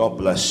God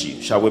bless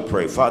you. Shall we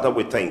pray? Father,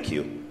 we thank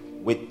you.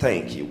 We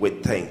thank you. We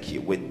thank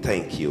you. We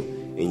thank you.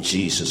 In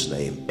Jesus'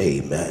 name,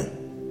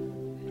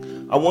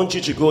 amen. I want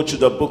you to go to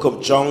the book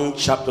of John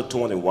chapter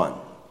 21.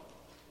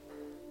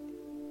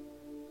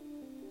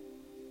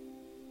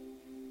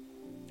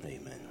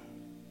 Amen.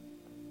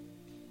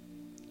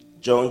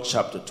 John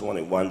chapter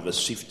 21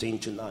 verse 15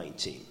 to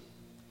 19.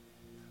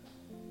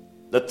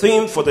 The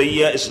theme for the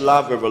year is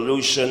Love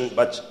Revolution,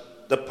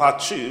 but the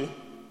part 2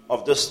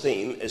 of this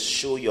theme is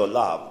Show Your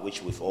Love,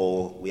 which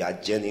we are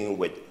journeying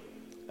with.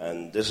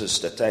 And this is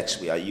the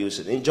text we are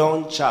using. In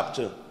John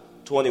chapter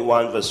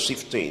 21 verse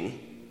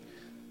 15,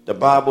 the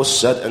Bible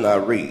said, and I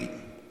read,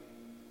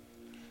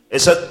 it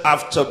said,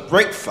 after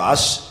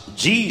breakfast,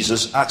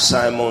 Jesus asked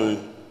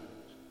Simon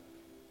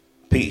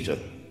Peter,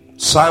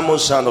 Simon,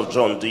 son of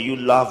John, do you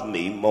love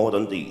me more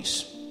than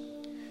these?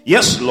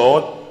 Yes,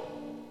 Lord,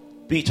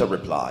 Peter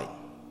replied.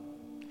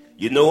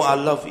 You know I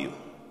love you.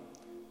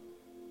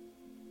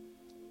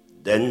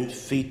 Then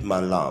feed my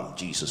lamb,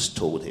 Jesus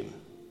told him.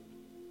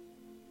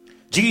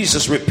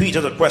 Jesus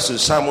repeated the question,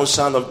 Simon,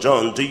 son of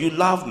John, do you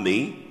love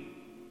me?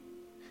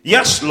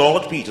 Yes,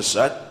 Lord, Peter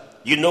said.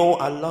 You know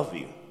I love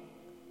you.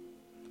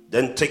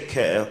 Then take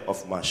care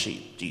of my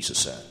sheep, Jesus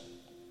said.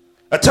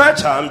 The third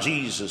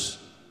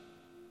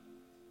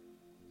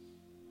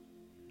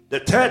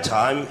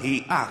time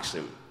he asked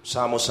him,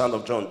 Simon, son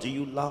of John, do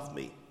you love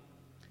me?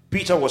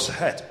 Peter was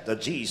hurt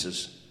that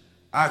Jesus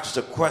asked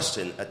the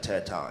question a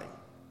third time.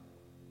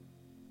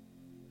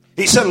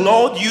 He said,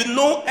 Lord, you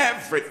know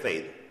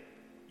everything.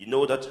 You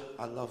know that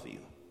I love you.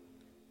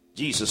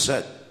 Jesus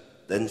said,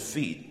 then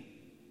feed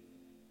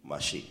my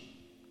sheep.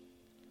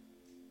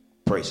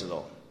 Praise the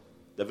Lord.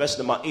 The verse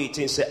number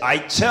 18 says, I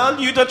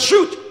tell you the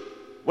truth.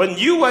 When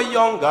you were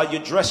younger, you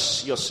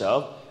dressed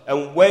yourself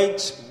and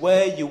went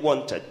where you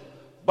wanted.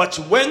 But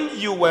when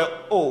you are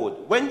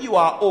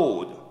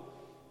old,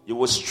 you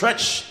will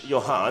stretch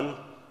your hand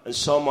and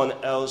someone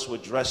else will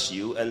dress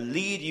you and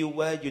lead you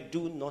where you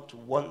do not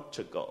want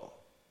to go.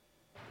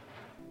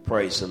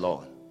 Praise the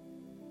Lord.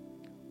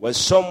 When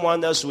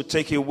someone else will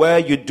take you where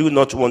you do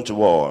not want to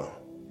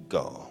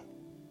go.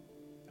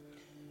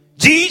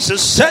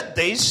 Jesus said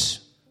this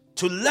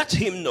to let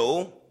him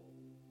know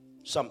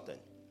something.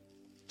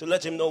 To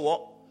let him know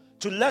what?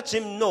 To let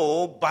him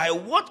know by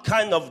what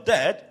kind of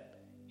death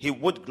he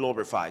would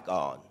glorify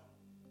God.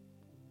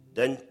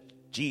 Then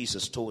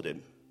Jesus told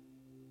him,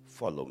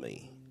 follow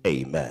me.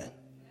 Amen.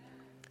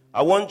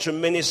 I want to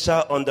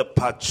minister on the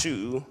part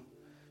 2,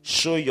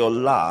 Show Your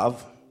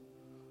Love.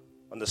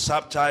 On the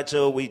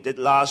subtitle we did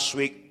last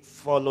week,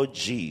 Follow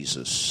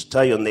Jesus.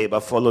 Tell your neighbor,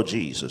 follow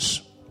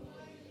Jesus.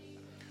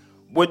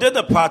 We did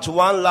the part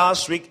 1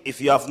 last week. If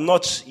you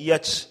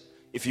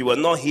were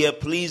not here,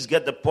 please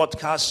get the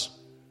podcast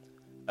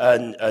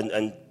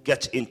and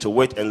get into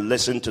it and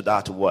listen to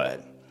that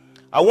word.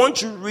 I want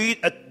to read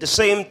the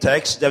same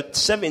text, the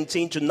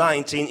 17 to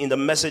 19 in the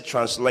Message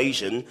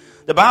translation.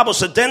 The Bible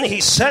said, then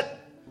he said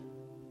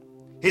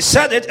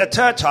it a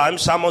third time,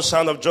 Simon,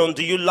 son of John,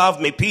 do you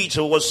love me?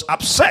 Peter was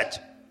upset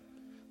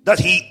that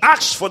he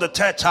asked for the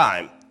third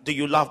time, do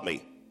you love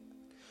me?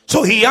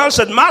 So he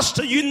answered,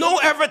 Master, you know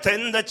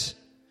everything that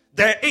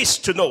there is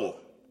to know.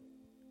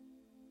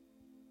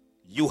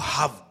 You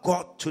have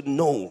got to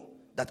know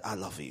that I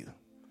love you.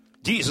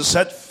 Jesus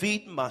said,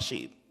 feed my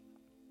sheep.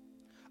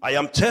 I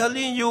am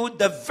telling you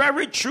the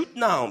very truth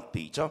now,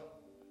 Peter.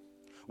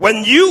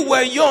 When you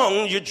were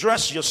young, you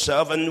dressed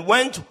yourself and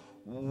went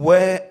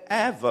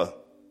wherever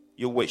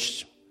you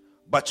wished.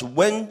 But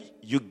when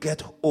you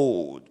get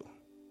old,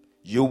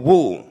 you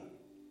will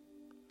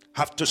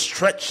have to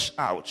stretch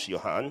out your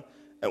hand,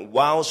 and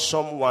while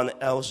someone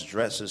else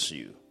dresses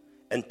you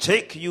and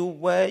take you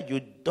where you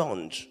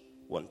don't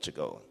want to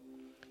go.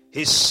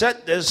 He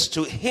said this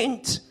to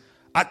hint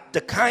at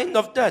the kind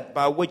of death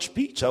by which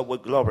Peter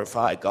would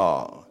glorify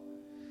God.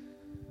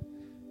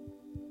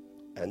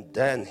 And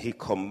then he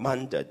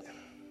commanded,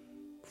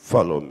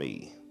 follow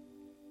me.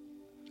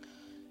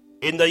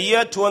 In the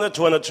year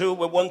 2022,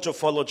 we want to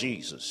follow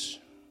Jesus.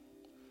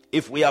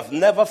 If we have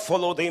never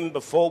followed him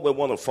before, we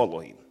want to follow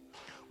him.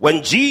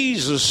 When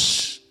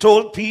Jesus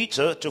told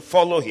Peter to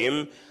follow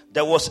him,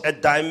 there was a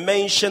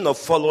dimension of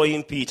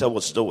following Peter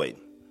was doing.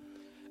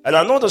 And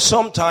I know that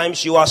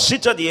sometimes you are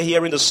seated here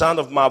hearing the sound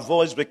of my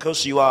voice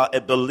because you are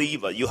a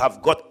believer. You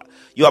have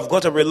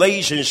got a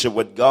relationship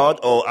with God,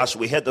 or as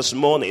we heard this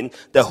morning,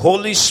 the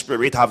Holy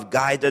Spirit have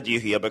guided you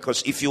here.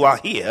 Because if you are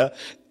here,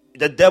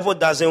 the devil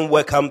doesn't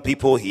welcome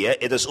people here.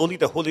 It is only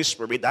the Holy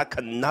Spirit that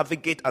can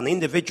navigate an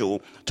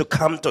individual to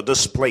come to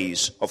this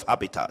place of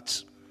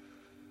habitat.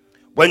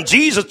 When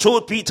Jesus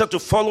told Peter to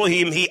follow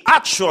him, he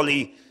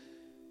actually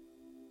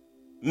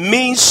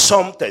means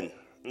something.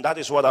 And that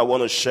is what I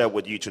want to share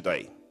with you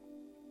today.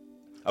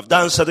 I've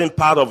done certain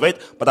part of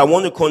it, but I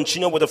want to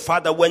continue with the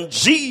fact that when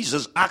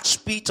Jesus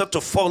asked Peter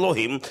to follow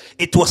him,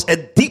 it was a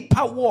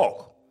deeper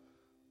walk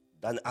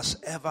than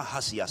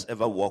he has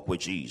ever walked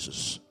with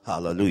Jesus.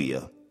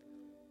 Hallelujah.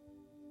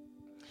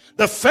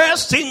 The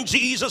first thing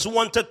Jesus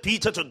wanted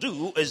Peter to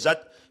do is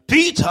that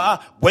Peter,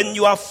 when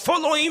you are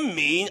following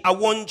me, I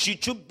want you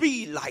to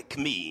be like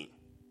me.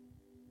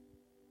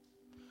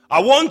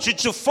 I want you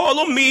to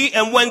follow me,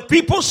 and when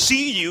people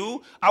see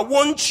you, I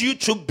want you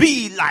to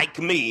be like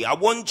me. I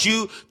want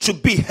you to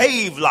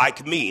behave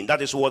like me.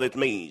 That is what it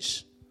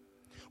means.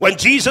 When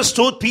Jesus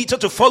told Peter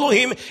to follow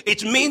him,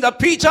 it means that,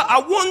 Peter, I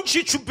want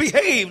you to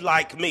behave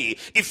like me.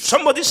 If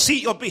somebody see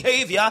your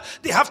behavior,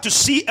 they have to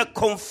see a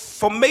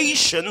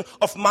confirmation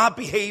of my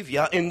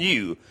behavior in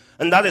you.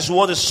 And that is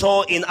what they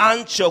saw in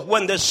Antioch.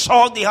 When they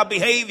saw their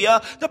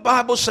behavior, the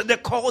Bible said they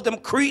called them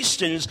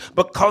Christians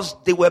because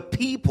they were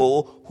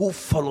people who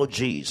followed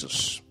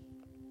Jesus.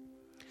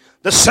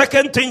 The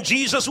second thing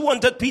Jesus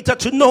wanted Peter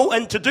to know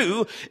and to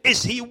do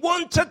is he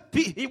wanted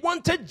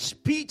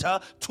Peter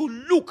to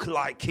look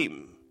like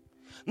him.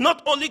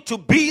 Not only to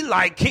be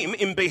like him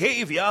in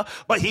behavior,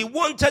 but he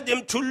wanted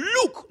him to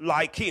look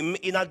like him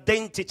in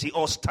identity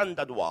or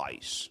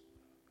standard-wise.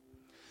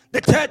 The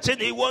third thing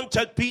he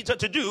wanted Peter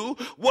to do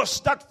was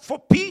that for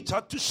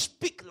Peter to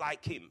speak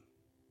like him.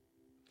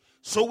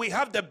 So we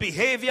have the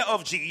behavior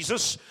of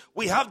Jesus,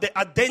 we have the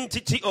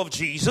identity of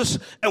Jesus,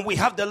 and we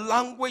have the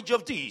language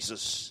of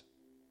Jesus.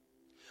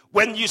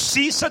 When you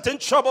see certain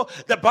trouble,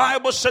 the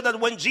Bible said that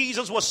when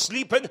Jesus was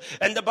sleeping,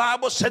 and the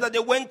Bible said that they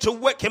went to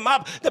wake him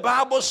up, the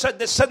Bible said,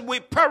 they said, we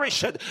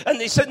perished. And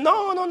they said,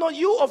 no,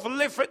 you of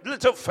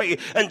little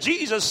faith. And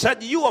Jesus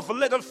said, you of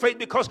little faith,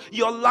 because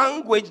your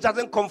language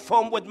doesn't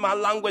conform with my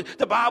language.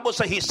 The Bible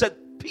said, he said,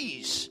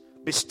 peace,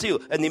 be still.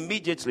 And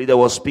immediately there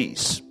was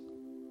peace.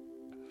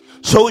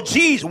 So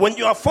Jesus, when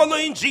you are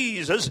following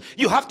Jesus,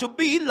 you have to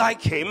be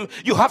like him,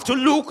 you have to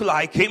look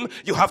like him,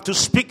 you have to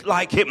speak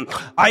like him.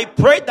 I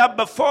pray that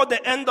before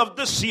the end of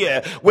this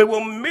year, we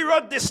will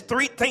mirror these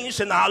three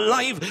things in our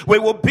life. We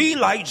will be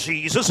like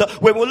Jesus,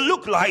 we will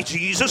look like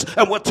Jesus,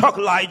 and we'll talk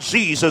like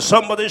Jesus.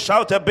 Somebody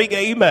shout a big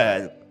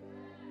amen.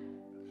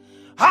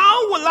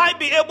 How will I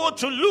be able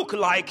to look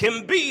like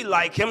him, be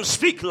like him,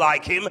 speak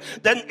like him?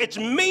 Then it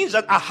means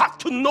that I have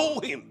to know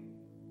him.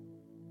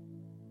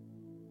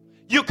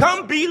 You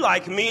can't be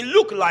like me,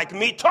 look like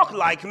me, talk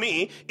like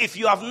me if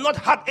you have not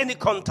had any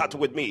contact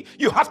with me.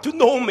 You have to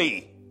know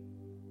me.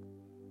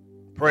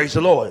 Praise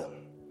the Lord.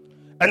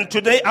 And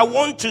today I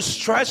want to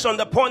stress on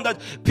the point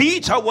that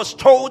Peter was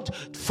told,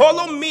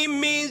 follow me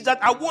means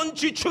that I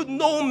want you to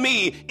know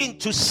me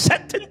into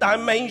certain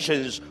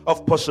dimensions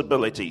of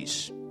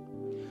possibilities.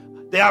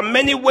 There are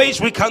many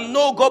ways we can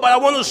know God, but I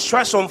want to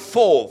stress on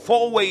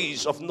four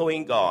ways of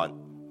knowing God.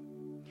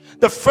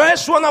 The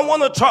first one I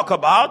want to talk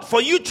about,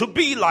 for you to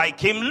be like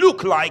him,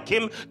 look like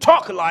him,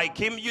 talk like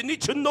him, you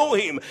need to know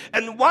him.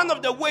 And one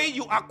of the ways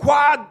you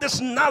acquire this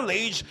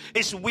knowledge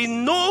is we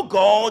know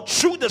God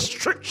through the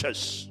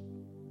scriptures.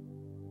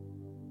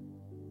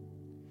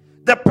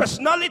 The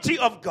personality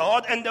of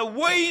God and the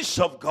ways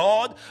of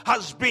God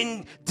has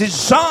been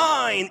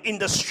designed in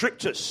the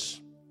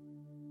scriptures.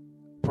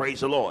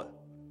 Praise the Lord.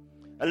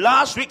 And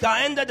last week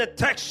I ended the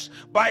text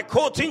by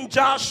quoting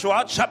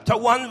Joshua chapter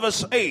 1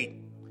 verse 8.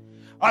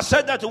 I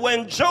said that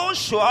when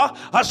Joshua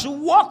has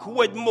walked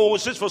with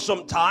Moses for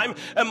some time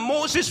and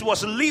Moses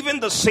was leaving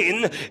the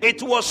scene,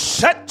 it was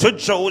said to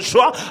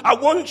Joshua, I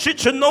want you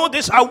to know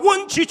this. I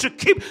want you to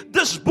keep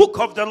this book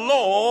of the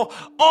law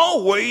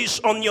always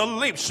on your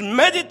lips.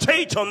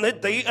 Meditate on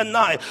it day and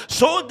night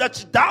so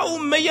that thou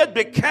mayest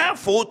be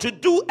careful to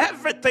do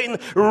everything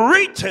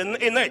written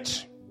in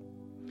it.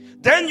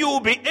 Then you will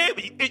be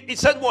able, it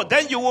said what?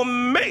 Then you will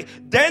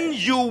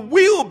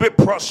be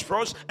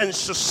prosperous and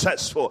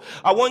successful.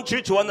 I want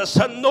you to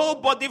understand,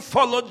 nobody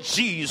followed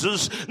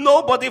Jesus,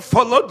 nobody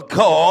followed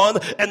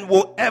God and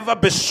will ever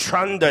be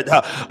stranded.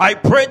 I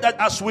pray that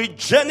as we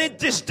journey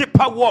this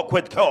deeper walk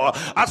with God,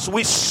 as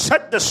we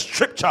set the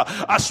scripture,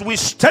 as we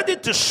study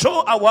to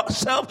show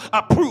ourselves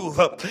approved,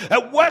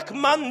 a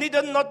workman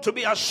needed not to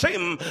be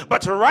ashamed,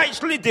 but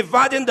rightly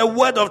dividing the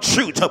word of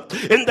truth.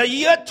 In the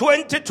year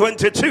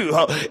 2022,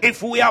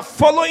 if we are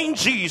following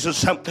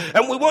Jesus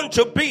and we want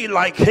to be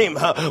like him,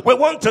 we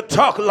want to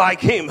talk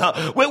like him,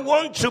 we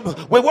want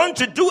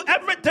to do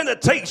everything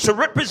it takes to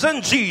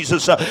represent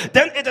Jesus,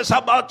 then it is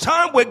about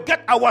time we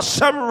get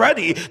ourselves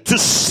ready to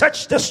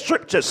search the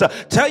scriptures.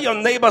 Tell your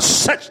neighbor,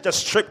 search the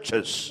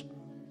scriptures.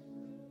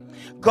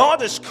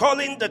 God is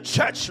calling the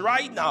church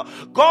right now.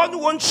 God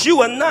wants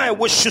you and I,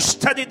 we should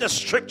study the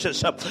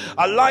scriptures.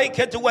 I like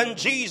it when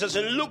Jesus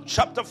in Luke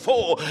chapter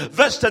 4,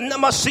 verse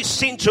number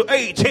 16 to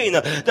 18,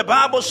 the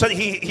Bible said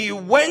he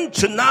went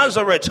to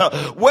Nazareth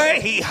where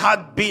he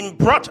had been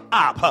brought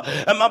up.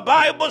 And my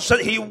Bible said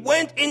he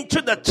went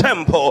into the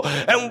temple.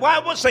 And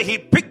Bible said he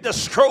picked the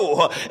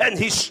scroll and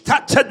he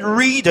started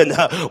reading.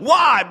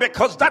 Why?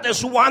 Because that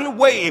is one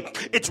way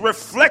it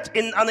reflects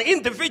in an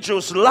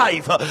individual's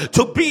life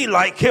to be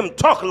like him,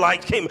 talk talk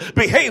like him,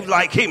 behave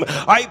like him.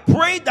 I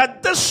pray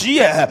that this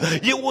year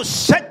you will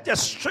set the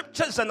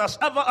scriptures, and as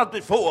ever as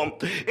before,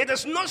 it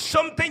is not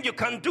something you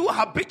can do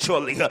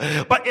habitually,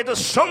 but it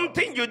is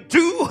something you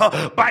do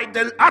by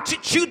the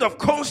attitude of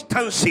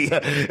constancy.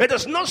 It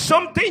is not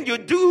something you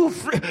do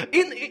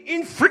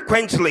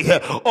infrequently,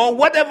 or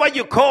whatever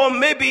you call,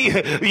 maybe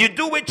you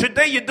do it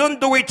today, you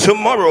don't do it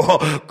tomorrow.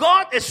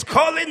 God is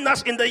calling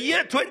us in the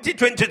year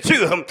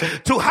 2022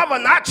 to have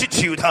an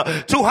attitude,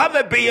 to have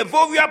a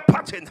behavioral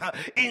pattern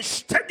in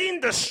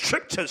studying the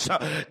scriptures,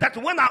 that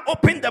when I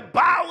open the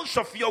bowels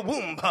of your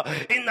womb,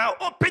 and I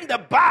open the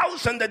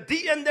bowels and the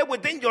DNA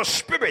within your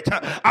spirit,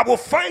 I will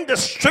find the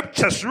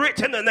scriptures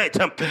written in it.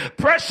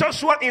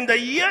 Precious one, in the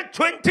year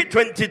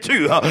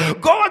 2022,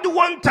 God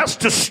wants us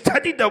to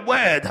study the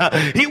word.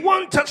 He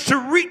wants us to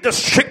read the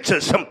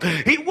scriptures.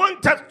 He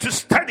wants us to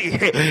study.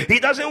 He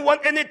doesn't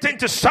want anything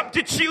to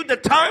substitute the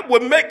time we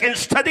make in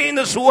studying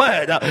his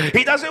word.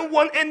 He doesn't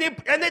want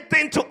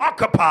anything to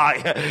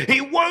occupy.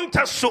 He wants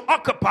us to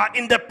occupy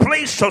in the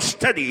place of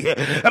study.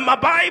 And my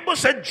Bible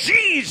said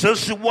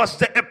Jesus was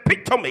the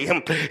epitome.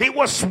 He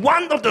was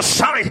one of the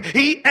signs.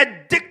 He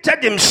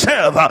addicted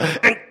himself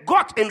and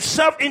got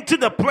himself into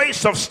the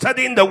place of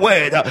studying the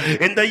word.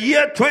 In the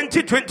year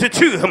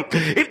 2022,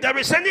 if there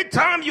is any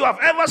time you have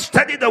ever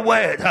studied the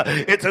word,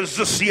 it is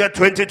this year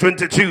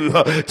 2022.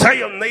 Tell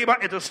your neighbor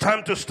it is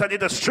time to study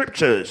the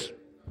scriptures.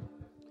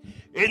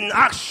 In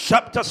Acts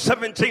chapter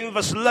 17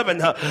 verse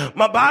 11,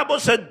 my Bible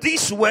said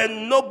these were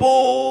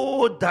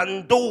noble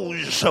than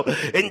those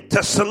in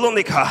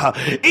Thessalonica,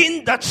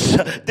 in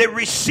that they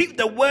received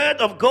the word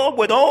of God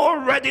with all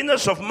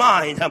readiness of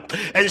mind,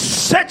 and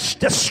searched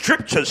the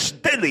scriptures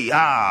daily.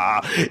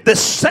 They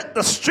set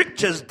the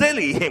scriptures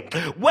daily,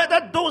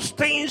 whether those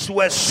things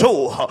were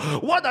so.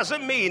 What does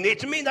it mean?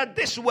 It means that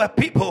these were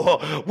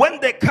people, when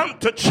they come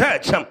to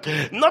church,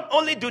 not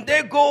only do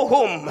they go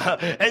home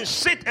and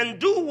sit and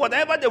do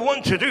whatever they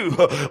want to do,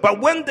 but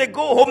when they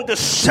go home they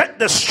set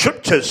the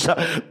scriptures.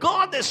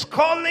 God is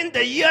calling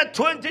the year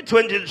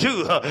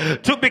 2022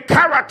 to be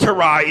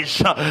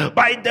characterized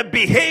by the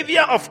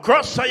behavior of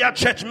Crossfire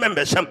church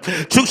members,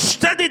 to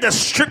study the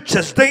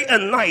scriptures day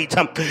and night.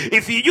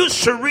 If you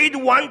used to read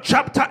one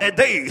chapter a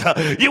day,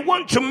 you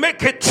want to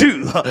make it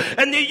two,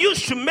 and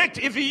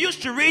if you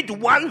used to read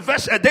one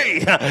verse a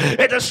day,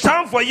 it is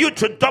time for you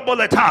to double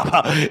it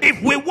up.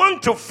 If we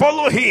want to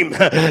follow him,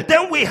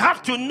 then we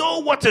have to know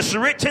what is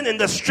written in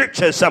the scriptures.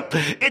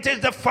 It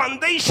is the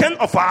foundation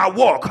of our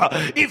walk.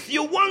 If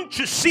you want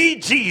to see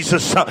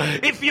Jesus,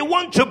 if you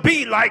want to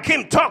be like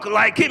him, talk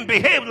like him,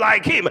 behave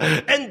like him,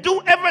 and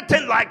do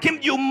everything like him,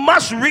 you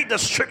must read the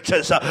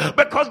scriptures,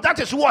 because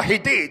that is what he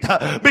did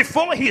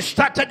before he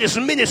started his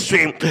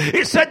ministry.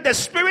 He said the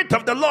Spirit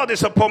of the Lord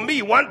is upon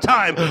me. One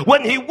time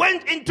when he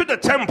went into the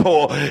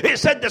temple, he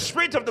said the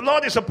Spirit of the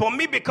Lord is upon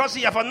me because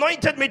he have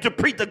anointed me to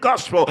preach the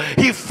gospel.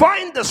 He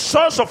find the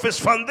source of his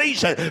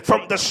foundation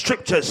from the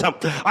scriptures.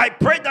 I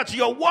pray that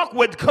your walk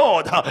with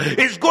God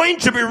is going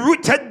to be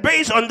rooted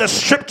based on the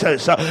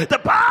scriptures.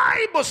 The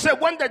Bible said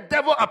when the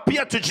devil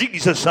appeared to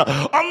Jesus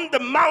on the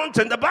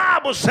mountain, the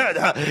Bible said,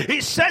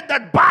 he said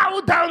that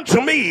bow down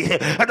to me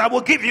and I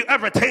will give you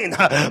everything.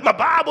 My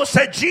Bible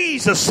said,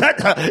 Jesus said,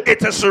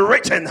 it is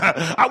written.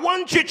 I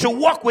want you to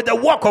walk with the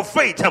walk of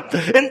faith.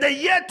 In the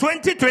year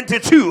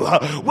 2022,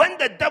 when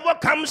the devil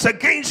comes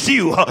against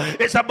you,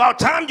 it's about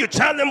time you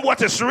tell him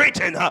what is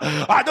written.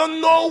 I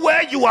don't know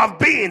where you have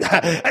been,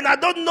 and I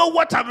don't know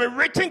what I've been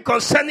written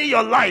concerning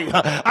your life.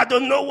 I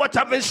don't know what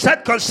I've been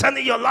said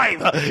concerning your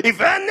life.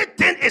 If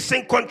anything is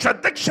in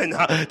contradiction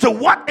to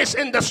what is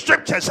in the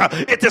scriptures,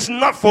 it is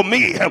not for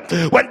me.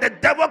 When the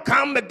devil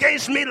comes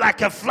against me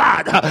like a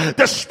flood,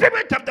 the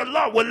Spirit of the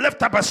Lord will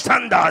lift up a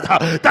standard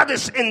that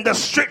is in the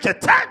scripture.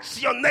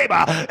 Touch your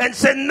neighbor and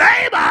say,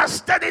 neighbor,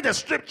 study the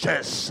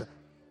scriptures.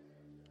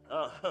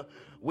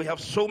 We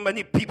have so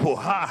many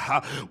people,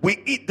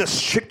 we eat the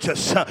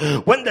scriptures.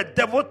 When the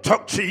devil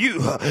talks to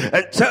you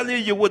and tell you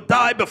you will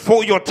die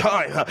before your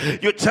time,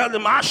 you tell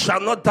him, I shall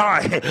not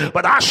die,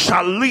 but I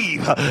shall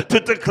live to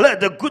declare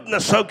the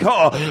goodness of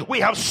God. We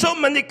have so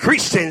many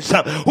Christians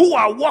who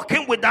are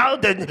walking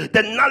without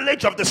the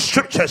knowledge of the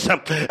scriptures,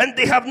 and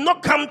they have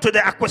not come to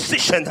the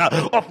acquisition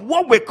of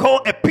what we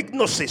call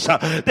epignosis.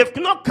 They've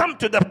not come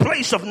to the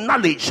place of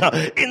knowledge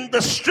in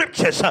the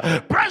scriptures.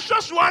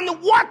 Precious one,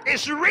 what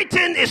is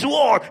written is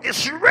what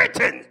is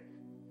written.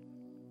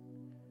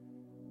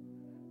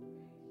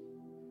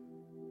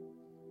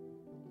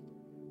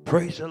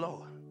 Praise the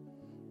Lord.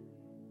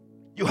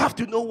 You have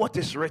to know what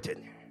is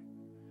written.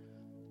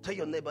 Tell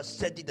your neighbor,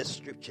 study the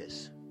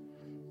scriptures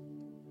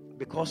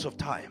because of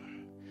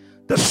time.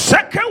 The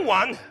second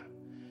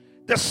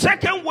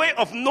way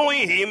of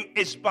knowing him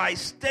is by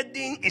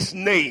studying his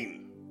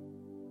name.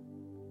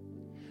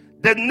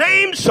 The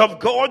names of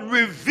God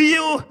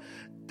reveal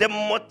the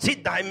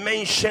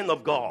multi-dimension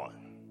of God.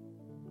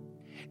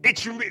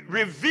 It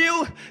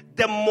reveals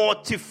the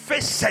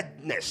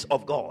multifacetedness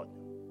of God.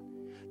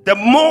 The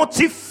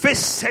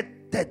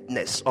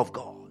multifacetedness of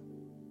God.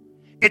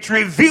 it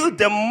revealed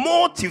the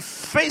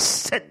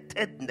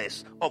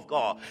multifacetedness of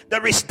God.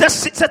 There is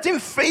certain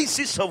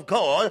faces of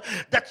God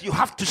that you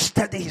have to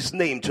study his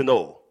name to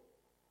know.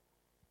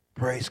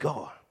 Praise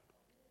God.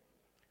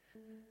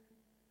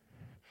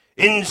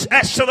 In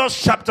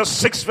Exodus chapter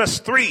 6 verse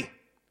 3,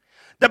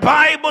 the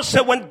Bible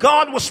said when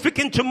God was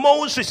speaking to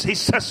Moses, he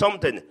said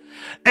something.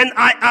 And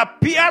I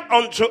appeared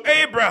unto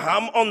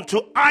Abraham,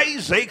 unto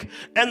Isaac,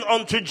 and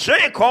unto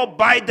Jacob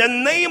by the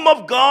name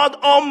of God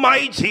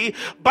Almighty,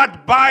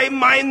 but by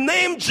my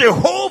name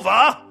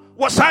Jehovah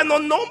was I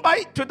not known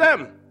to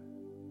them.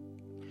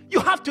 You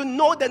have to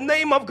know the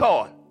name of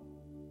God.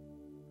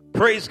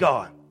 Praise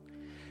God.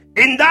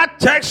 In that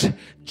text,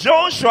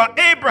 Joshua,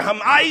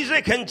 Abraham,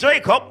 Isaac, and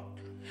Jacob,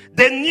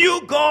 they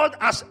knew God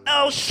as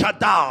El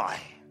Shaddai.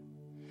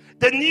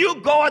 They knew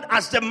God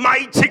as the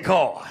mighty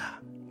God.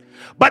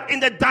 But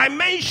in the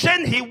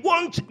dimension he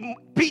wants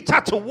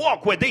Peter to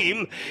walk with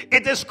him,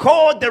 it is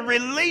called the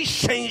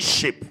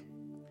relationship.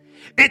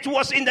 It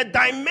was in the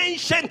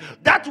dimension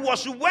that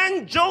was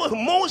when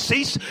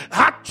Moses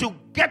had to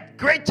get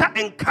greater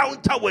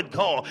encounter with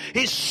God.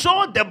 He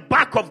saw the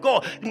back of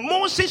God.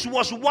 Moses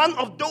was one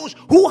of those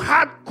who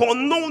had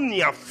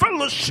koinonia,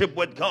 fellowship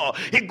with God.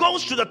 He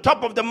goes to the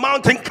top of the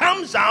mountain,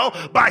 comes down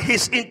by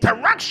his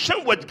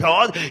interaction with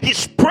God,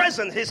 his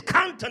presence, his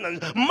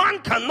countenance. Man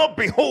cannot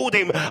behold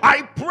him.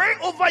 I pray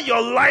over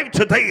your life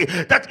today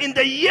that in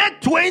the year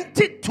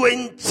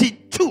 2022,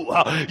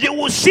 you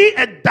will see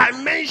a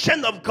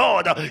dimension of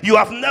God you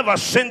have never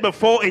seen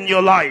before in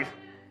your life.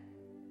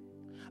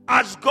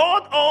 As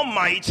God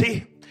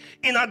Almighty,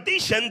 in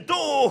addition,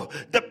 though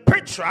the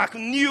patriarch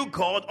knew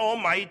God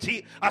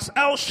Almighty as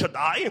El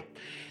Shaddai,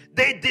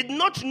 they did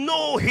not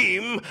know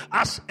him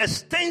as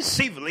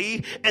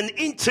extensively and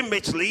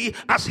intimately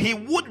as he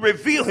would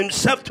reveal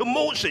himself to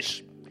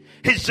Moses.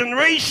 His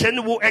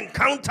generation will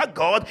encounter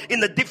God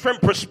in a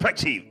different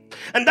perspective.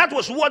 And that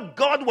was what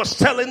God was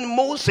telling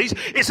Moses.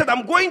 He said,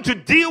 I'm going to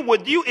deal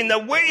with you in a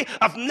way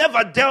I've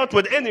never dealt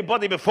with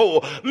anybody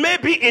before.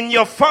 Maybe in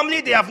your family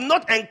they have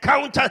not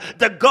encountered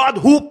the God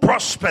who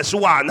prospers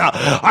one.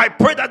 I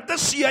pray that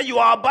this year you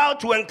are about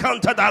to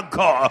encounter that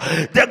God.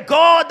 The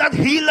God that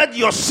healed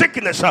your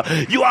sickness.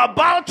 You are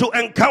about to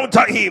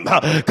encounter him.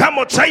 Come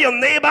on, tell your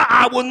neighbor,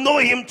 I will know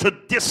him to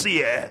this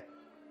year.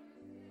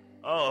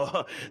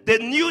 Oh, they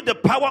knew the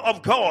power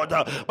of God,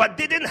 but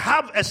didn't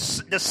have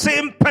the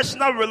same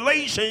personal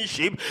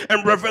relationship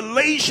and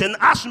revelation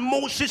as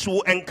Moses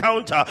will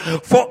encounter.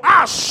 For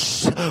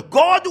us,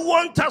 God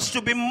wants us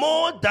to be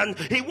more than,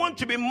 he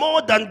wants to be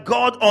more than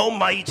God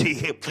Almighty.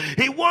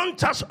 He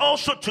wants us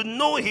also to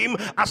know him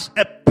as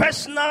a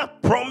personal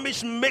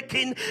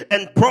promise-making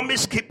and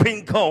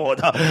promise-keeping God.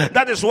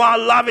 That is why I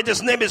love it.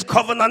 His name is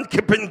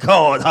covenant-keeping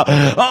God.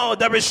 Oh,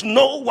 there is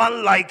no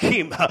one like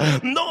him.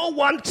 No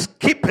one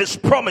keep his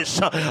promise.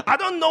 I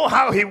don't know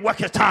how he worked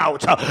it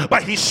out,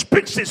 but he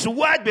speaks his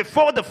word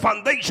before the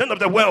foundation of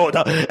the world,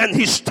 and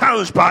he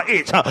stands by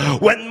it.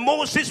 When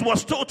Moses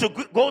was told to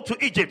go to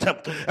Egypt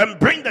and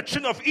bring the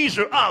children of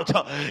Israel out,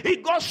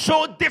 it got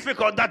so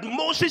difficult that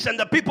Moses and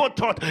the people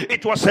thought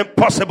it was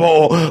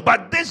impossible.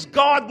 But this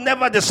God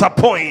never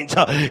disappoints.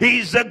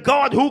 He's the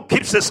God who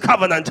keeps his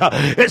covenant.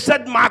 He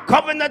said, my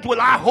covenant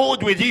will I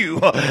hold with you,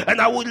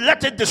 and I will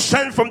let it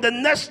descend from the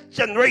next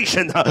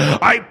generation.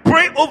 I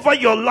pray over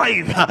your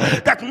life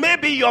that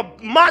maybe your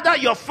mother,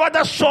 your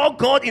father saw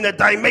God in a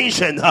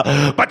dimension,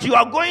 but you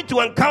are going to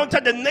encounter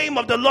the name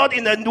of the Lord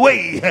in a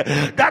way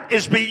that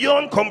is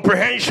beyond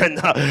comprehension.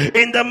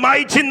 In the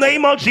mighty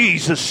name of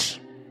Jesus.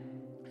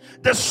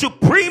 The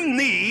supreme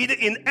need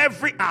in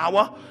every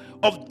hour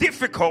of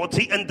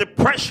difficulty and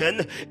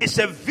depression is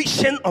a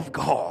vision of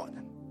God.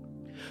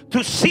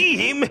 To see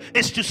him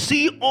is to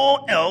see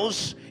all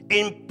else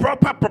in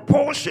proper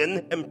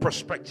proportion and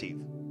perspective.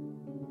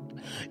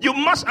 You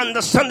must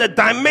understand the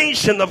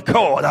dimension of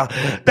God,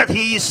 that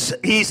he's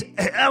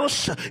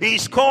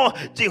called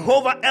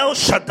Jehovah El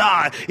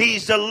Shaddai.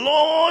 He's the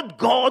Lord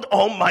God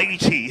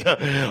Almighty.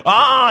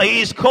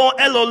 He's called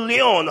El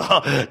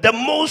Elyon, the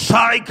Most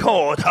High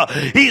God.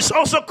 He's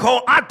also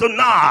called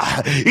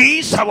Adonai.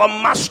 He's our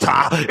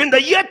master. In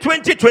the year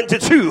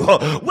 2022,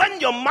 when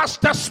your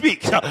master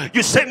speaks,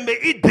 you say, may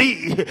it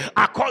be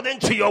according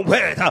to your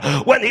word.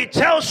 When he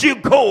tells you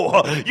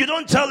go, you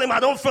don't tell him I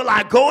don't feel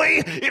like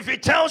going. If he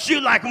tells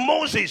you like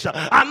Moses,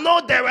 I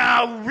know there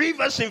are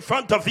rivers in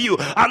front of you,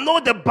 I know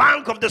the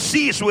bank of the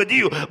sea is with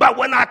you, but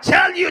when I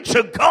tell you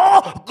to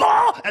go,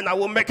 go, and I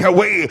will make a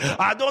way.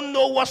 I don't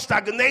know what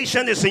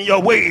stagnation is in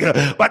your way,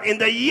 but in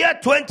the year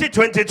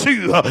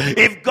 2022,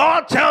 if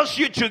God tells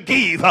you to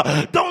give,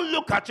 don't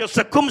look at your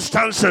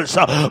circumstances,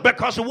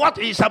 because what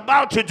he's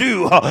about to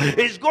do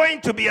is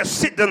going to be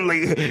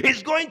exceedingly,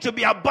 it's going to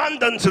be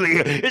abundantly,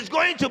 it's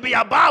going to be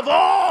above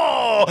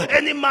all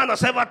any man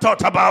has ever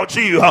thought about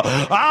you.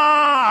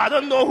 I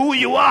don't know who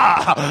you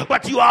are,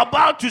 but you are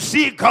about to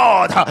see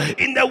God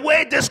in the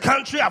way this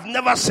country have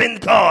never seen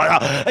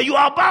God. You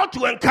are about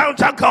to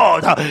encounter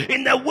God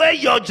in the way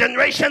your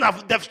generation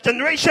of the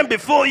generation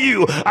before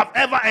you have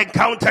ever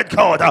encountered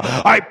God.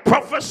 I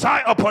prophesy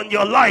upon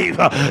your life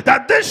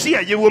that this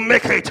year you will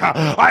make it.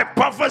 I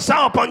prophesy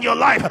upon your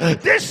life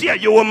this year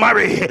you will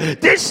marry.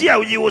 This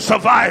year you will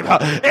survive.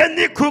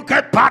 Any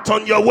crooked path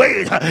on your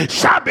way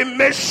shall be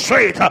made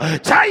straight.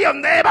 Tell your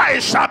neighbor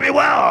it shall be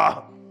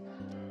well.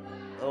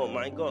 Oh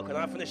my God, can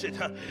I finish it?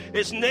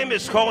 His name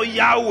is called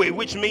Yahweh,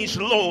 which means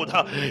Lord.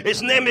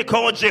 His name is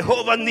called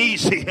Jehovah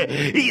Nisi.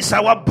 He's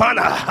our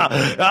banner.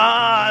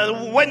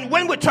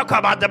 When we talk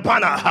about the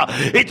banner,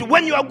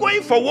 when you are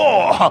going for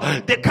war,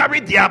 they carry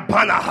their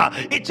banner.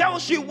 It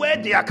tells you where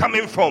they are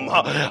coming from.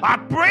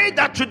 I pray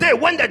that today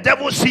when the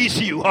devil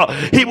sees you,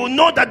 he will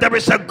know that there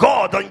is a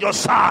God on your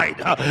side.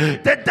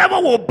 The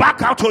devil will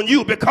back out on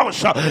you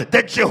because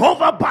the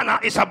Jehovah banner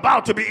is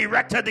about to be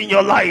erected in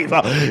your life.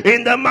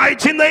 In the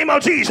mighty name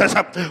of Jesus.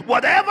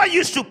 Whatever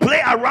used to play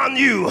around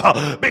you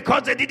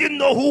because they didn't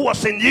know who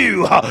was in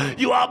you,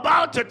 you are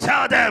about to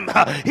tell them,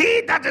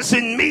 he that is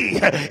in me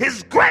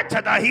is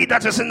greater than he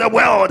that is in the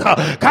world.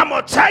 Come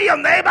on, tell your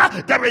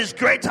neighbor, there is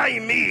greater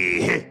in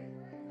me.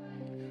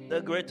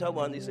 The greater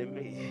one is in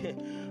me.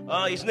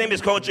 His name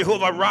is called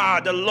Jehovah Ra,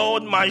 the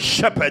Lord my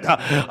shepherd.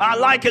 I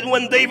like it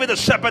when David the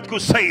shepherd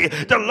could say,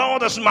 the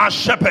Lord is my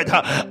shepherd,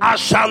 I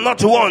shall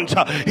not want.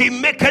 He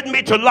maketh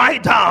me to lie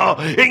down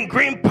in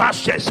green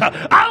pastures.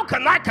 How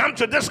can I come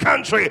to this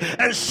country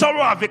and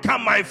sorrow have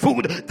become my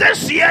food?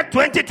 This year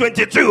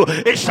 2022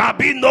 it shall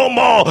be no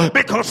more,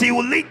 because he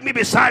will lead me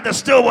beside the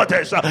still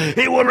waters.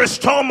 He will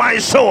restore my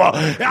soul.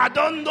 I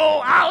don't know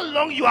how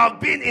long you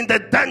have been in the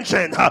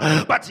dungeon,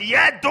 but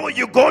yet though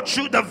you go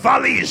through the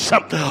valleys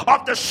of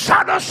the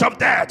shadows of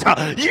death,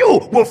 you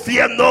will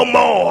fear no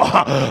more.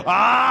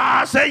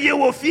 Say you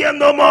will fear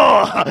no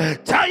more.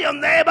 Tell your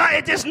neighbor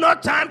it is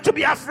not time to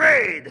be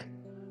afraid.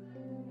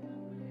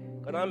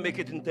 Can I make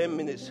it in 10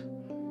 minutes?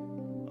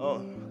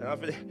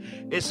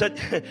 It said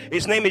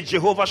his name is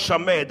Jehovah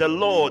Shammah, the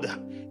Lord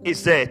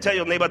is there. Tell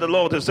your neighbor the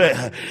Lord is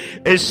there.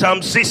 It's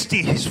Psalm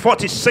 60,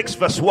 46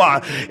 verse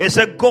 1. It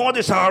said God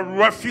is our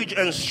refuge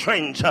and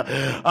strength,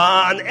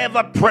 an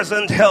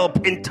ever-present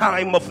help in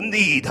time of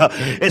need.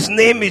 His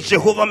name is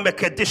Jehovah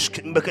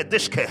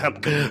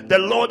Mekadishke, the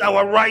Lord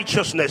our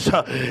righteousness.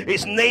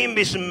 His name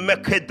is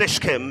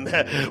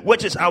Mekadishke,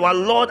 which is our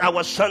Lord,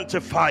 our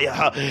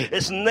sanctifier.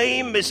 His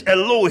name is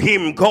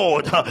Elohim,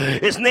 God.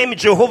 His name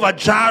is Jehovah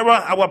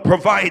Jireh, our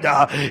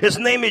provider. His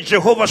name is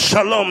Jehovah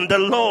Shalom, the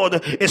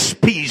Lord is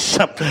peace.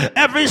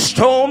 Every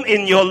storm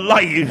in your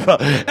life,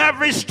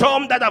 every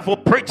storm that have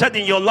operated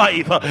in your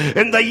life,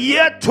 in the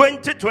year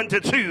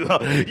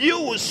 2022,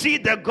 you will see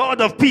the God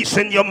of peace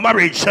in your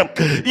marriage.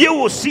 You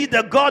will see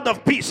the God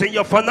of peace in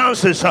your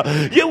finances.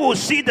 You will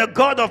see the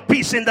God of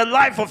peace in the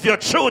life of your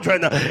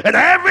children and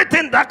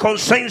everything that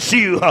concerns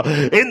you,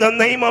 in the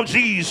name of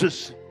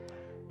Jesus.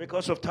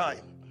 Because of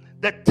time.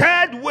 The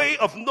third way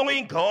of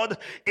knowing God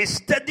is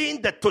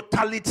studying the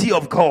totality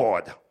of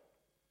God.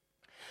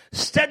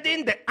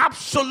 Studying the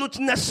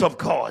absoluteness of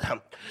God.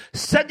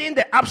 Studying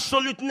the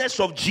absoluteness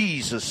of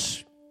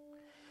Jesus.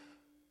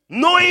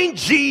 Knowing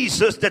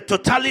Jesus, the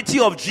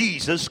totality of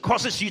Jesus,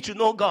 causes you to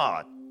know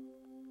God.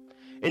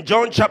 In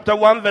John chapter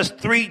 1 verse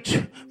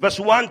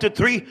 1 to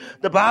 3,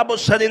 the Bible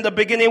said, in the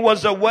beginning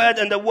was the Word,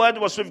 and the Word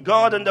was with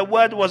God, and the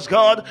Word was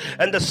God,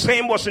 and the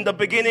same was in the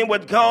beginning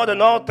with God, and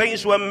all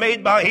things were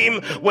made by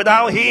him.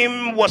 Without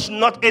him was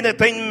not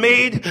anything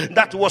made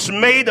that was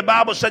made. The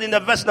Bible said in the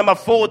verse number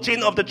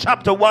 14 of the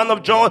chapter 1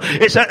 of John,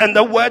 it said, and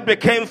the Word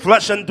became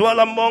flesh and dwelt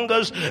among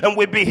us, and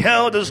we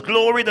beheld his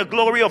glory, the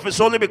glory of his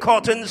only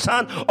begotten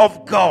Son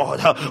of God,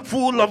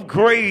 full of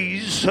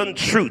grace and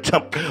truth.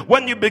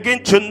 When you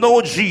begin to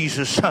know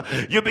Jesus,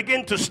 you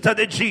begin to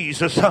study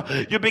Jesus,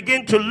 you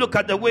begin to look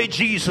at the way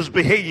Jesus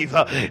behaved,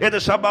 it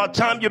is about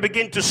time you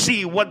begin to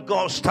see what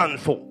God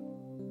stands for.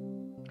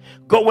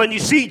 God, when you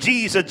see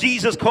Jesus,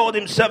 Jesus called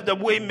himself the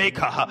way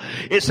maker.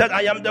 He said,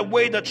 I am the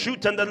way, the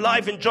truth, and the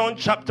life. In John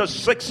chapter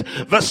 6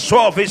 verse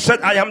 12, he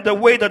said, I am the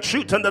way, the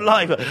truth, and the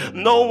life.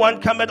 No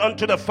one cometh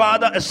unto the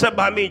Father except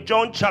by me.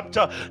 John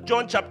chapter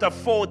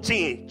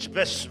 14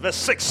 verse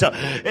 6,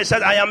 he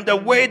said, I am the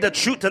way, the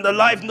truth, and the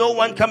life. No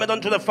one cometh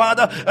unto the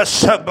Father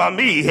except by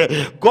me.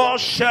 God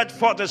shed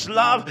forth his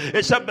love.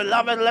 He said,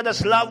 beloved, let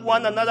us love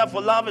one another,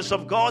 for love is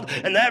of God,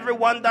 and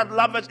everyone that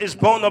loveth is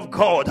born of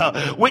God.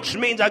 Which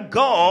means that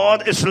God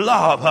is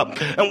love.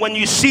 And when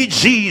you see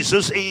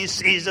Jesus,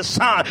 he's a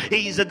sign,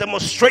 he's a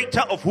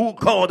demonstrator of who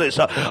God is.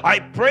 I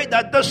pray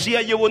that this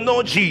year you will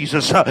know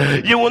Jesus.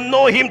 You will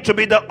know him to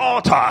be the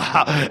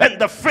author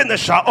and the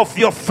finisher of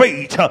your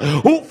faith,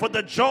 who for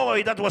the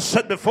joy that was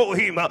set before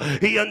him,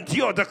 he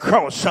endured the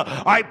cross.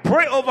 I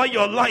pray over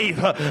your life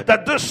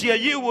that this year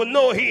you will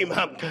know him.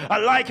 I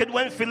like it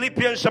when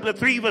Philippians chapter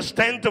 3 verse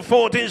 10 to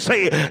 14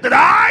 say, that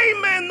I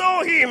may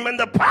know him and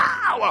the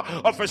power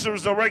of his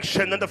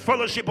resurrection and the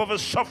fellowship of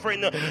his suffering,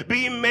 suffering,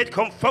 being made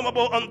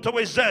conformable unto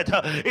his death,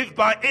 if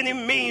by any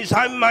means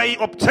I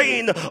might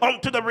obtain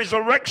unto the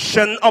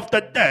resurrection of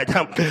the dead.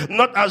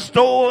 Not as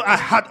though I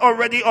had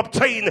already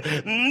obtained,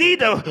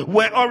 neither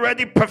were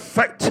already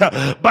perfect,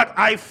 but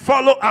I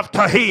follow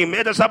after him.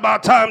 It is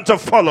about time to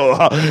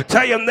follow.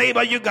 Tell your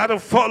neighbor you got to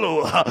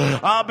follow.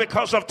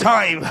 Because of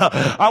time,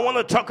 I want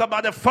to talk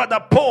about the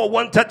Father. Paul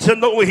wanted to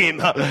know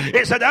him.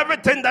 He said,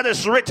 everything that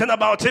is written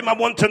about him, I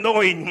want to know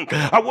him.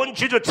 I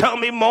want you to tell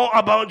me more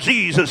about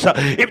Jesus.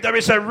 If there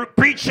is a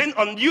preaching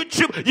on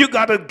YouTube, you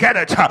got to get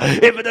it.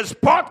 If it is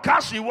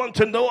podcast, you want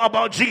to know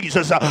about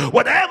Jesus.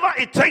 Whatever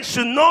it takes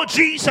to know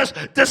Jesus,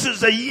 this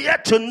is the year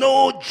to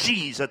know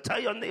Jesus. Tell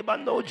your neighbor,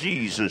 know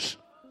Jesus.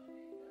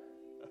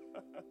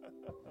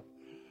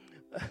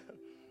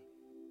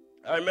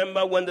 I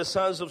remember when the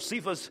sons of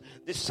Cephas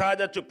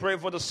decided to pray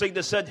for the sick,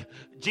 they said,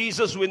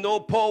 Jesus we know,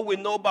 Paul we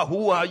know, but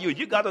who are you?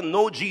 You got to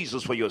know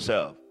Jesus for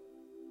yourself.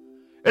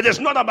 It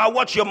is not about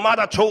what your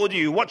mother told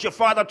you, what your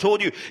father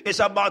told you. It's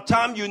about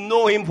time you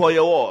know him for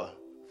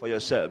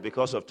yourself,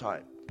 because of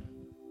time.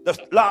 The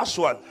last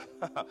one,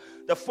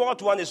 the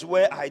fourth one is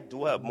where I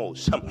dwell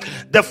most.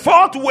 The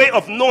fourth way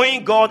of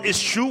knowing God is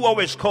through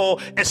what is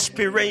called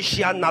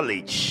experiential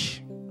knowledge.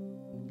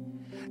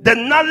 The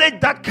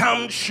knowledge that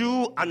comes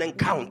through an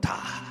encounter.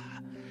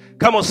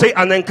 Come on, say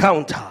an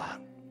encounter.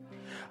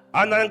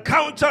 An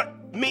encounter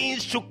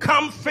means to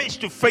come face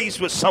to face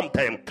with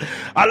something.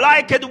 I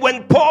like it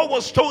when Paul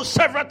was told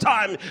several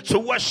times to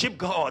worship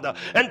God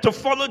and to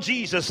follow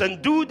Jesus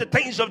and do the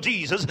things of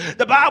Jesus.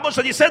 The Bible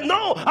said, he said,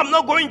 no, I'm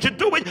not going to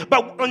do it.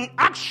 But in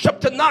Acts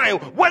chapter 9,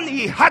 when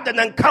he had an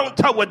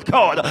encounter with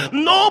God,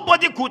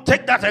 nobody could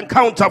take that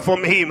encounter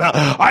from him.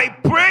 I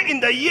pray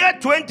in the year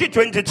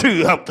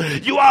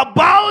 2022, you are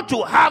about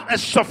to have a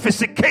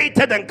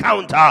sophisticated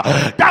encounter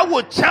that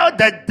will tell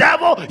the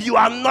devil you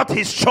are not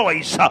his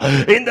choice.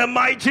 In the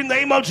mighty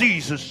name of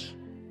Jesus.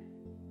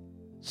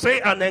 Say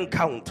an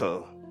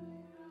encounter.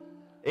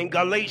 In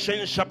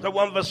Galatians chapter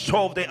 1 verse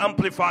 12, the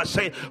Amplified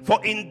say, for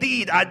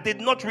indeed I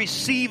did not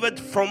receive it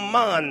from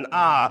man.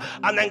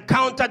 An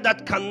encounter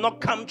that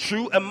cannot come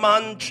through a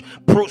man's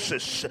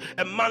process,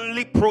 a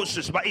manly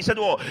process. But he said,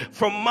 oh,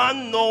 from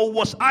man no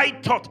was I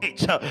taught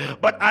it,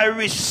 but I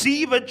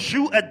receive it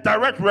through a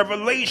direct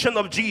revelation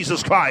of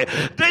Jesus Christ.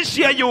 This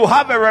year you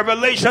have a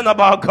revelation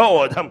about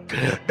God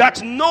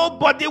that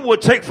nobody will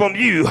take from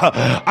you.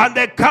 An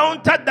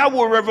encounter that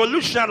will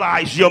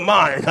revolutionize your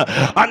mind.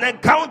 An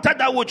encounter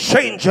that will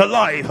change your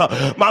life.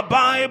 My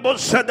Bible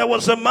said there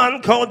was a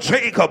man called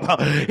Jacob.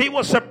 He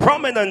was a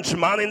prominent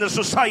man in the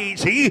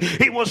society.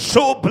 He was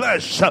so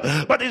blessed,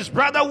 but his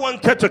brother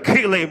wanted to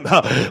kill him,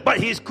 but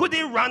he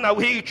couldn't run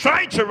away. He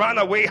tried to run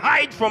away,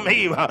 hide from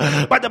him,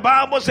 but the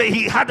Bible says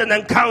he had an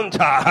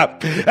encounter,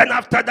 and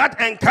after that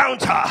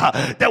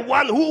encounter, the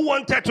one who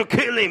wanted to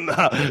kill him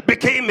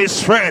became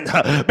his friend,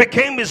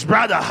 became his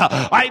brother.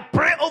 I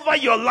pray over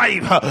your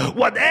life,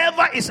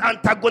 whatever is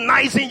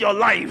antagonizing your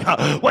life,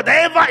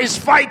 whatever is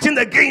fighting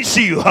against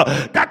you,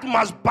 that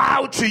must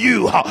bow to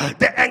you.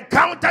 The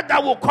encounter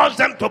that will cause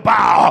them to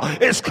bow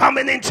is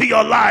coming into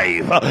your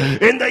life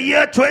in the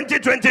year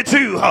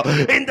 2022,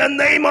 in the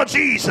name of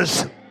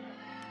Jesus.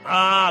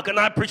 Can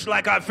I preach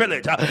like I feel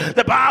it?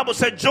 The Bible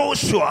said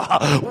Joshua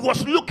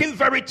was looking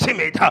very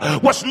timid,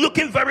 was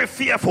looking very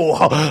fearful,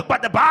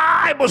 but the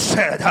Bible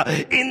said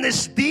in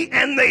his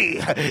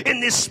DNA,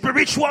 in his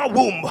spiritual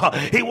womb,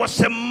 he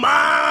was a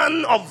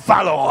man of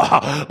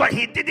valor, but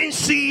he didn't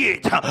see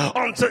it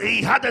until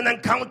he had an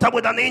encounter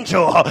with an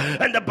angel.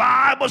 And the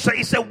Bible said,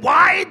 he said,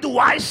 why do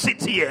I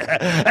sit here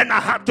and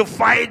I have to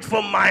fight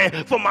for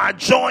my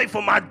joy,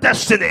 for my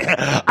destiny?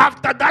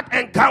 After that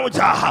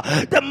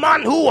encounter, the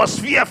man who was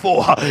fearful,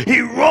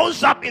 he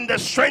rose up in the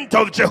strength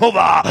of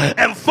Jehovah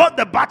and fought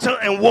the battle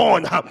and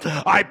won.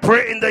 I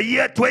pray in the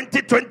year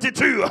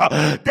 2022,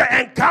 the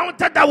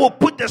encounter that will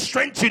put the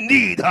strength you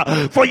need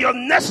for your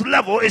next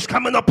level is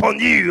coming upon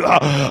you.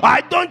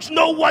 I don't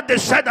know what they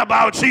said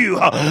about you,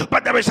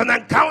 but there is an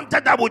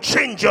encounter that will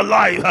change your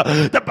life.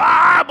 The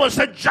Bible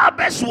said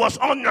Jabez was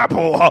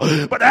honorable,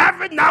 but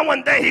every now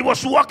and then he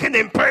was walking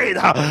in pain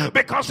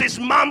because his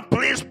mom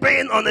placed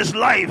pain on his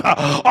life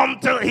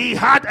until he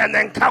had an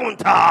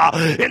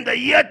encounter. In the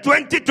year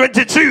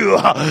 2022,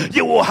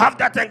 you will have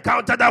that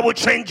encounter that will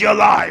change your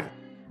life.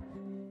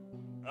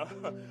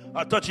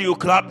 I thought you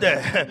clapped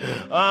there.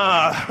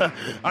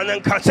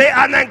 Say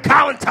an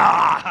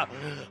encounter.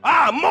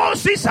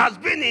 Moses has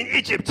been in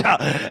Egypt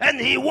and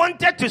he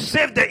wanted to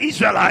save the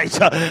Israelites.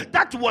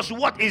 That was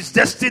what his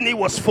destiny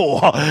was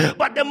for.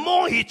 But the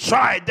more he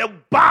tried, the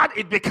bad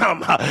it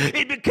became.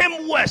 It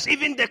became worse.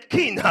 Even the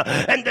king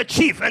and the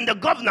chief and the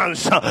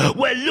governors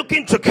were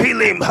looking to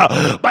kill him.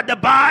 But the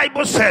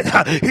Bible said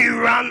he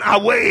ran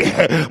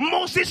away.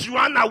 Moses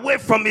ran away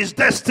from his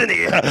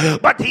destiny,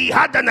 but he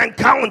had an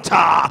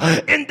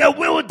encounter. In the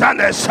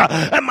wilderness.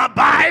 And my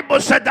Bible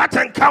said that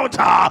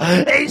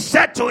encounter, he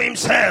said to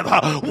himself,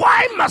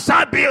 why must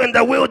I be in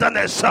the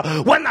wilderness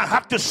when I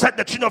have to set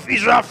the children of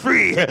Israel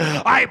free?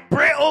 I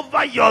pray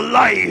over your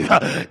life,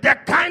 the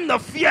kind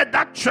of fear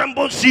that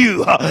trembles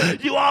you.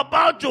 You are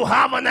about to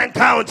have an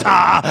encounter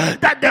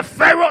that the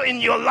Pharaoh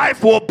in your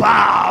life will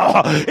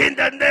bow in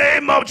the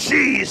name of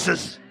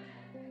Jesus.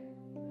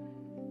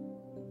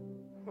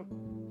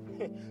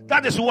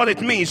 That is what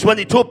it means when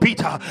he told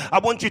Peter, I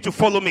want you to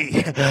follow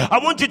me. I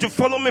want you to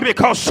follow me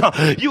because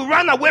you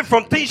ran away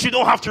from things you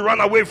don't have to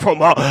run away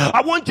from.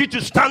 I want you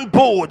to stand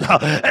bold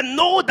and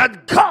know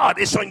that God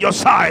is on your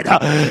side.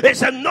 He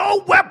said,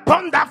 no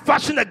weapon that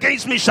fashion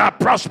against me shall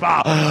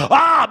prosper.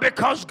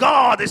 Because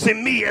God is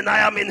in me and I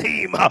am in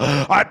him.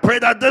 I pray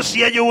that this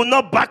year you will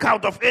not back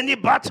out of any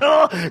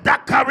battle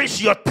that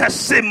carries your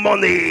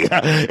testimony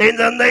in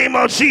the name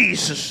of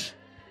Jesus.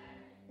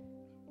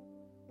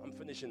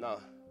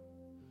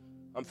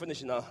 I'm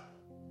finishing now.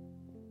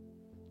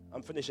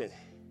 I'm finishing.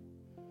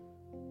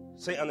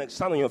 Say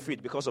stand on your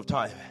feet because of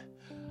time.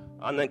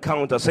 An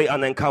encounter. Say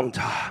an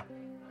encounter.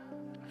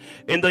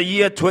 In the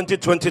year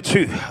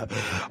 2022,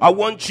 I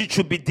want you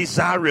to be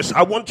desirous.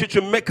 I want you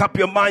to make up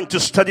your mind to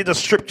study the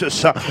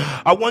scriptures.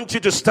 I want you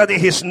to study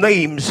his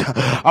names.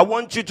 I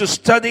want you to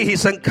study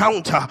his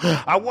encounter.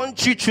 I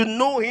want you to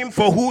know him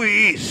for who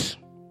he is.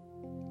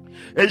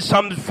 In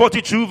Psalm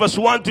 42 verse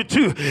 1 to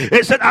 2,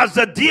 it said, as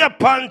the deer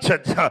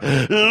panted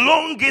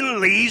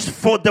longingly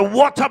for the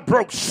water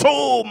brook,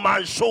 so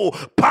my soul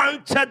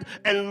panted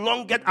and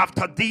longed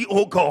after thee,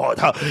 O God.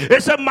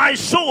 It said, my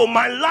soul,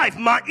 my life,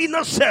 my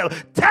inner self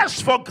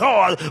thirsts for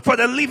God, for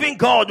the living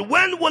God.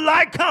 When will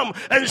I come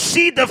and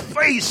see the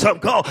face of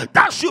God?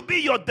 That should be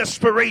your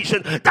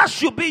desperation. That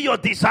should be your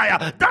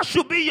desire. That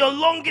should be your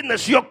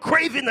longingness, your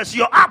cravingness,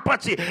 your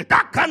apathy.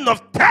 That kind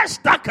of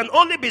thirst that can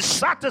only be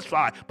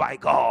satisfied by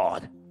God.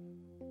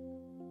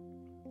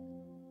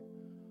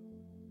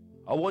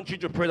 I want you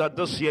to pray that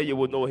this year you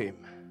will know him.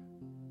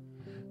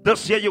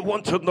 This year you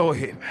want to know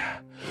him.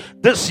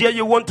 This year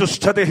you want to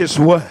study his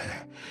word.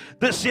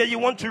 This year you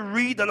want to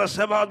read and as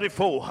ever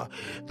before.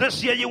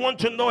 This year you want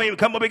to know him.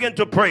 Come on, begin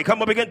to pray. Come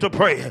on, begin to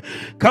pray.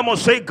 Come on,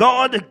 say,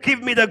 God,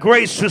 give me the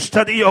grace to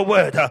study your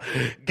word.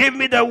 Give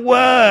me the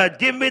word.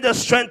 Give me the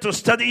strength to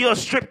study your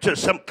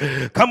scriptures.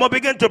 Come on,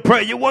 begin to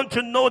pray. You want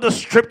to know the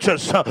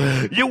scriptures.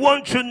 You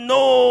want to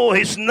know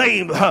his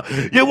name.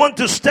 You want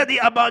to study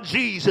about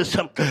Jesus.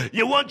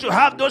 You want to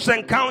have those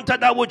encounters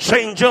that will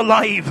change your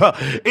life.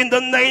 In the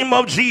name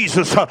of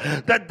Jesus.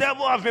 The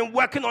devil has been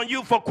working on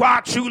you for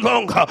quite too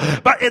long.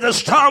 But it is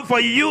time for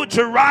you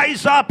to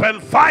rise up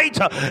and fight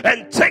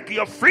and take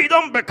your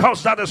freedom,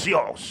 because that is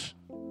yours.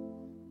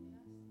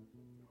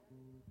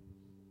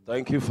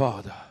 Thank you,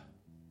 Father.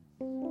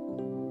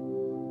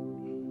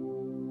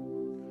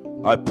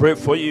 I pray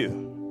for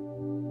you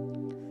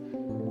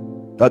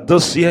that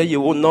this year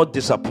you will not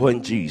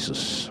disappoint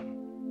Jesus.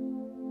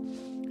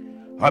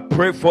 I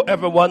pray for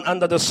everyone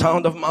under the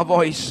sound of my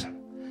voice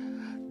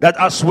that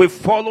as we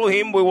follow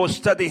him, we will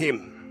study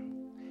him.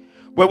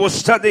 We will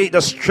study the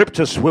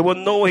scriptures. We will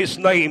know his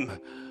name.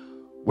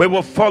 We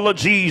will follow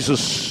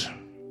Jesus.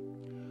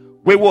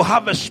 We will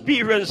have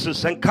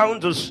experiences,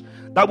 encounters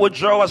that will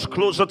draw us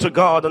closer to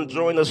God and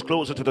drawing us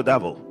closer to the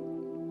devil.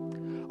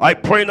 I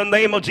pray in the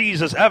name of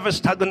Jesus, every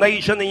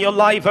stagnation in your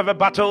life, every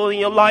battle in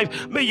your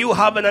life, may you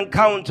have an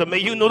encounter. May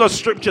you know the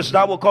scriptures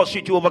that will cause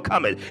you to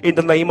overcome it in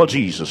the name of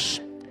Jesus.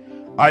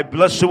 I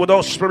bless you with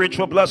all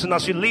spiritual blessing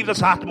as you leave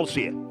this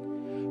atmosphere.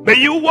 May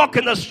you walk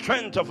in the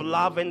strength of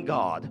love in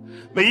God.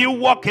 May you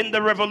walk in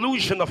the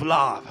revolution of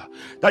love.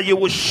 That you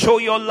will show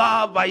your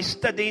love by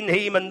studying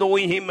him and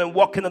knowing him and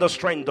walking in the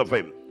strength of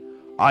him.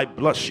 I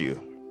bless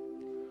you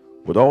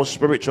with all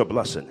spiritual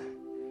blessing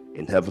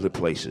in heavenly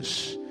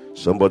places.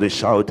 Somebody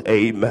shout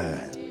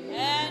amen.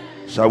 Amen.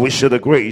 So I wish you the grace.